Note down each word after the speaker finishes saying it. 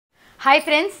Hi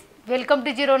friends, welcome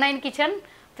to 09 kitchen.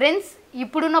 Friends,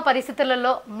 ఇప్పుడున్న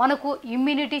పరిస్థితులలో మనకు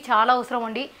ఇమ్యూనిటీ చాలా అవసరం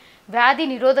అండి. వ్యాధి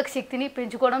నిరోధక శక్తిని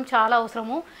పెంచుకోవడం చాలా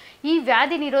అవసరము. ఈ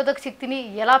వ్యాధి నిరోధక శక్తిని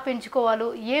ఎలా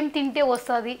పెంచుకోవాలో, ఏం తింటే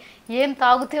వస్తుంది, ఏం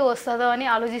తాగితే వస్తుందో అని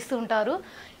ఆలోచిస్తూ ఉంటారు.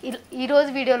 ఈరోజు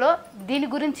వీడియోలో దీని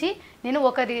గురించి నేను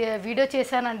ఒక వీడియో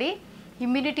చేశానండి.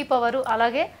 ఇమ్యూనిటీ పవరు,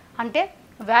 అలాగే అంటే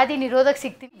వ్యాధి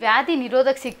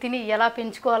నిరోధక శక్తిని ఎలా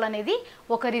పెంచుకోవాలనేది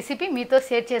ఒక రెసిపీ మీతో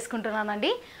షేర్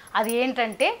చేసుకుంటున్నానండి. అది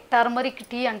ఏంటంటే టర్మరిక్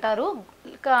టీ అంటారు.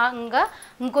 ఇంకా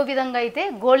ఇంకో విధంగా అయితే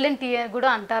గోల్డెన్ టీ కూడా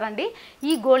అంటారండి.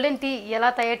 ఈ గోల్డెన్ టీ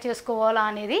ఎలా తయారు చేసుకోవాలా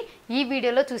అనేది ఈ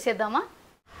వీడియోలో చూసేద్దామా.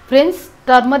 ఫ్రెండ్స్,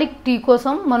 టర్మరిక్ టీ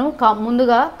కోసం మనం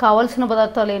ముందుగా కావాల్సిన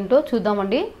పదార్థాలు ఏంటో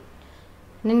చూద్దామండి.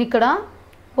 నేను ఇక్కడ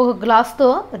ఒక గ్లాస్తో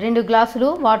 2 గ్లాసులు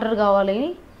వాటర్ కావాలి.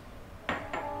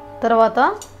 తర్వాత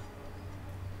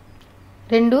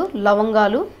 2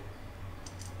 లవంగాలు,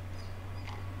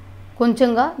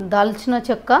 కొంచెంగా దాల్చిన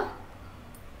చెక్క,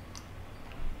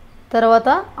 తర్వాత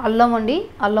అల్లం అండి,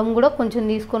 అల్లం కూడా కొంచెం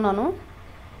తీసుకున్నాను.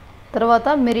 తర్వాత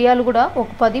మిరియాలు కూడా ఒక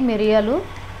 10 మిరియాలు,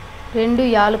 2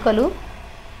 యాలకులు,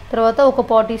 తర్వాత ఒక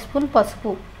 1 టీ స్పూన్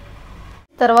పసుపు,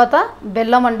 తర్వాత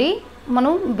బెల్లం అండి.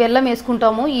 మనం బెల్లం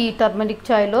వేసుకుంటాము ఈ టర్మరిక్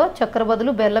చాయ్లో. చక్కెర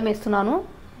బదులు బెల్లం వేస్తున్నాను.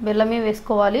 బెల్లమే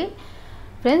వేసుకోవాలి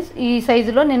ఫ్రెండ్స్. ఈ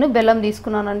సైజులో నేను బెల్లం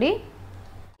తీసుకున్నానండి.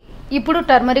 ఇప్పుడు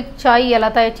టర్మరిక్ చాయ్ ఎలా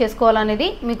తయారు చేసుకోవాలనేది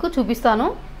మీకు చూపిస్తాను.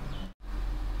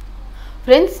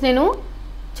 ఫ్రెండ్స్, నేను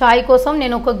చాయ్ కోసం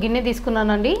నేను ఒక గిన్నె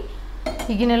తీసుకున్నానండి.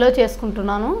 ఈ గిన్నెలో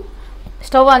చేసుకుంటున్నాను.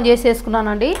 Stove on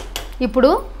చేసేసుకున్నానండి.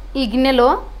 ఇప్పుడు ఈ గిన్నెలో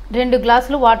 2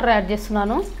 గ్లాసులు వాటర్ యాడ్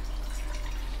చేస్తున్నాను.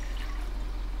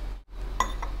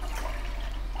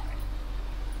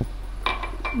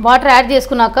 వాటర్ యాడ్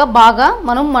చేసుకున్నాక బాగా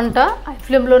మనం మంట హై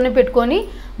ఫ్లేమ్లోనే పెట్టుకొని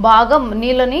బాగా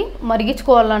నీళ్ళని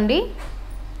మరిగించుకోవాలండి.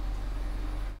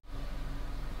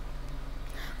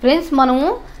 ఫ్రెండ్స్, మనము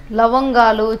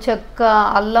లవంగాలు, చెక్క,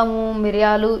 అల్లము,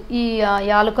 మిరియాలు, ఈ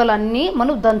యాలకులు అన్నీ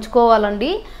మనం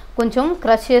దంచుకోవాలండి. కొంచెం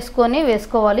క్రష్ చేసుకొని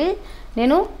వేసుకోవాలి.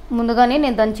 నేను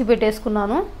ముందుగానే దంచి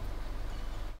పెట్టేసుకున్నాను.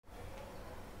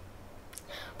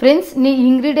 ఫ్రెండ్స్, నీ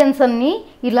ఇంగ్రీడియంట్స్ అన్నీ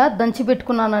ఇలా దంచి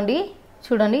పెట్టుకున్నానండి.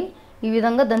 చూడండి, ఈ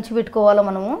విధంగా దంచి పెట్టుకోవాలి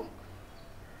మనము.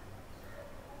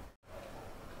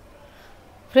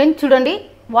 ఫ్రెండ్స్, చూడండి,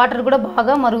 వాటర్ కూడా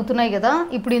బాగా మరుగుతున్నాయి కదా.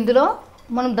 ఇప్పుడు ఇందులో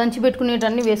మనం దంచి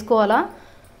పెట్టుకునేటన్నీ వేసుకోవాలా.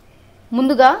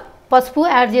 ముందుగా పసుపు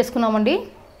యాడ్ చేసుకున్నామండి.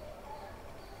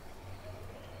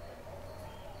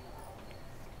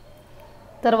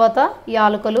 తర్వాత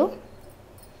యాలకులు,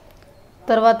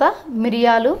 తర్వాత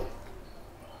మిరియాలు,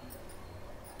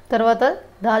 తర్వాత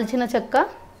దాల్చిన చెక్క,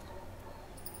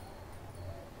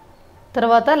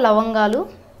 తర్వాత లవంగాలు,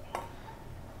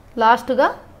 లాస్ట్గా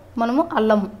మనము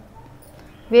అల్లం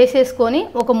వేసేసుకొని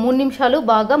ఒక 3 నిమిషాలు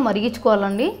బాగా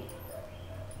మరిగించుకోవాలండి.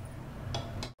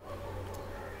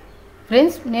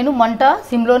 ఫ్రెండ్స్, నేను మంట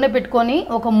సిమ్లోనే పెట్టుకొని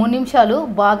ఒక 3 నిమిషాలు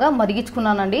బాగా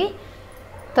మరిగించుకున్నానండి.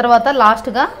 తర్వాత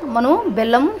లాస్ట్గా మనం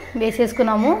బెల్లం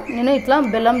వేసేసుకున్నాము. నేను ఇట్లా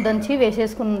బెల్లం దంచి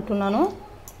వేసేసుకుంటున్నాను.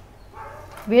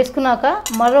 వేసుకున్నాక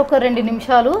మరొక 2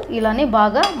 నిమిషాలు ఇలానే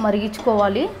బాగా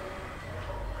మరిగించుకోవాలి.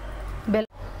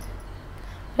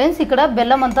 ఫ్రెండ్స్, ఇక్కడ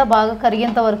బెల్లం అంతా బాగా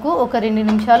కరిగేంత వరకు ఒక 2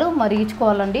 నిమిషాలు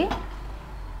మరిగించుకోవాలండి.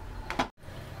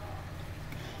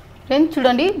 ఫ్రెండ్స్,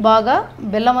 చూడండి, బాగా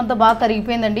బెల్లం అంతా బాగా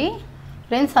కరిగిపోయిందండి.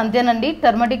 ఫ్రెండ్స్, అంతేనండి,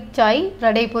 టర్మరిక్ చాయ్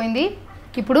రెడీ అయిపోయింది.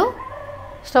 ఇప్పుడు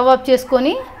స్టవ్ ఆఫ్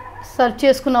చేసుకొని సర్వ్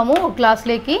చేసుకున్నాము ఒక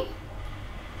గ్లాస్లోకి.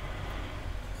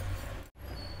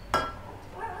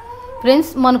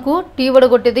 ఫ్రెండ్స్, మనకు టీ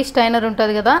వడగొట్టేది స్టైనర్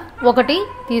ఉంటుంది కదా, ఒకటి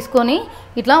తీసుకొని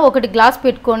ఇట్లా 1 గ్లాస్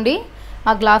పెట్టుకోండి.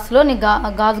 ఆ గ్లాస్లో నేను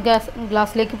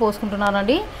గ్లాస్లోకి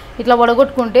పోసుకుంటున్నానండి. ఇట్లా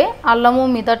వడగొట్టుకుంటే అల్లము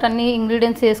మిగతా అన్ని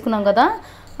ఇంగ్రీడియంట్స్ వేసుకున్నాం కదా,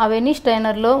 అవన్నీ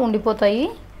స్టైనర్లో ఉండిపోతాయి.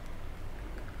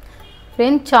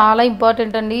 ఫ్రెండ్స్, చాలా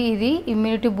ఇంపార్టెంట్ అండి ఇది.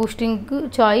 ఇమ్యూనిటీ బూస్టింగ్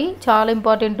చాయ్ చాలా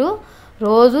ఇంపార్టెంట్.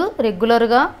 రోజు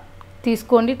రెగ్యులర్గా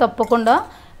తీసుకోండి. తప్పకుండా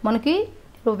మనకి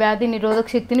వ్యాధి నిరోధక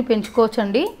శక్తిని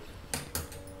పెంచుకోవచ్చండి.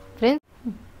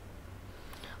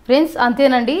 ఫ్రెండ్స్,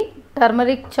 అంతేనండి,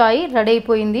 టర్మరిక్ చాయ్ రెడీ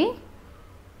అయిపోయింది.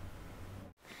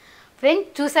 ఫ్రెండ్స్,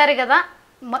 చూసారు కదా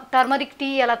టర్మరిక్ టీ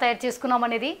ఎలా తయారు చేసుకున్నాం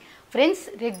అనేది. ఫ్రెండ్స్,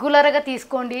 రెగ్యులర్గా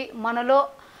తీసుకోండి. మనలో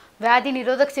వ్యాధి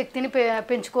నిరోధక శక్తిని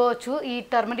పెంచుకోవచ్చు. ఈ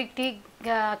టర్మరిక్ టీ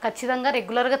ఖచ్చితంగా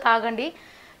రెగ్యులర్గా తాగండి.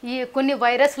 ఈ కొన్ని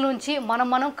వైరస్ల నుంచి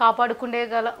మనం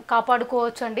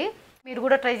కాపాడుకోవచ్చు అండి. మీరు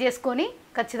కూడా ట్రై చేసుకొని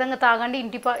ఖచ్చితంగా తాగండి.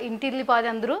 ఇంటిల్లిపాది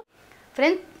అందరూ.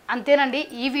 ఫ్రెండ్స్, అంతేనండి,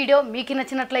 ఈ వీడియో మీకు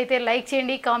నచ్చినట్లయితే లైక్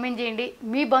చేయండి, కామెంట్ చేయండి,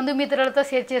 మీ బంధుమిత్రులతో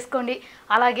షేర్ చేసుకోండి.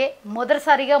 అలాగే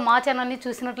మొదటిసారిగా మా ఛానల్ని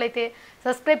చూసినట్లయితే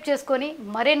సబ్స్క్రైబ్ చేసుకొని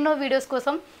మరెన్నో వీడియోస్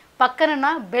కోసం పక్కనున్న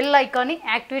బెల్ ఐకాన్ని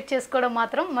యాక్టివేట్ చేసుకోవడం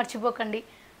మాత్రం మర్చిపోకండి.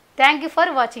 Thank you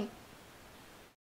for watching.